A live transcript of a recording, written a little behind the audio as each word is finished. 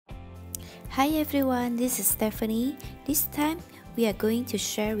Hi everyone, this is Stephanie. This time we are going to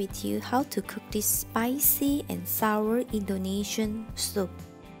share with you how to cook this spicy and sour Indonesian soup.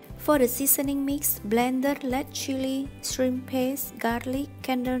 For the seasoning mix, blender red chili, shrimp paste, garlic,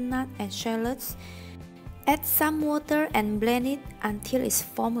 candle nut and shallots. Add some water and blend it until it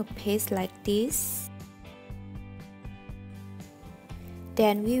forms a paste like this.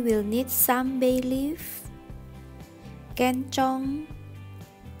 Then we will need some bay leaf, kencong,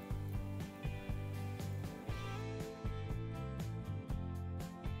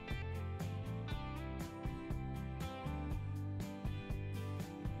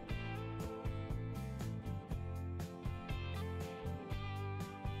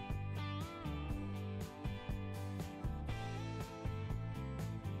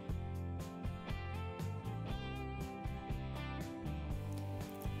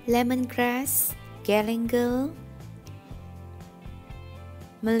 lemongrass, galangal,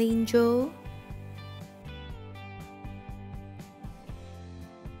 melinjo,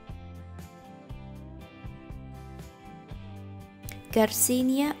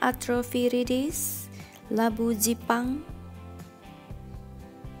 Garcinia atrophiridis, labu jipang,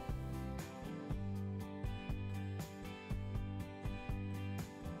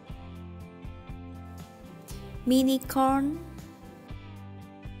 mini corn,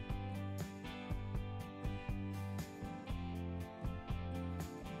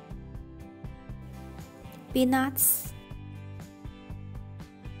 peanuts,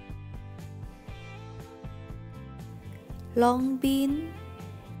 long bean,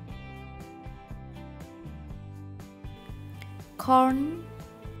 corn.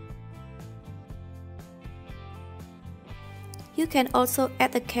 You can also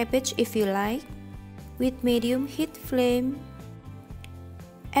add a cabbage if you like. With medium heat flame,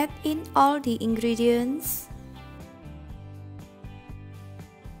 add in all the ingredients.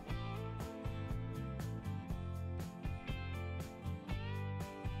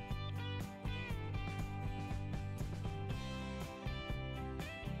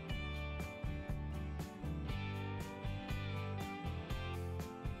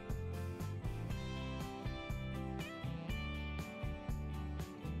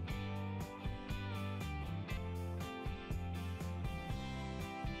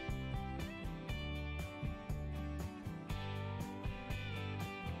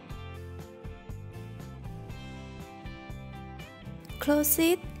 Close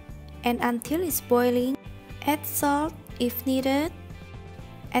it, and until it's boiling, add salt if needed,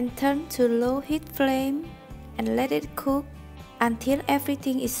 and turn to low heat flame and let it cook until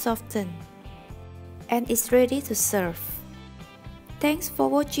everything is softened and it's ready to serve. Thanks for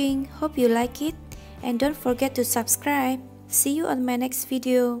watching, hope you like it, and don't forget to subscribe. See you on my next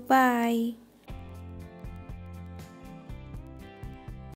video, bye!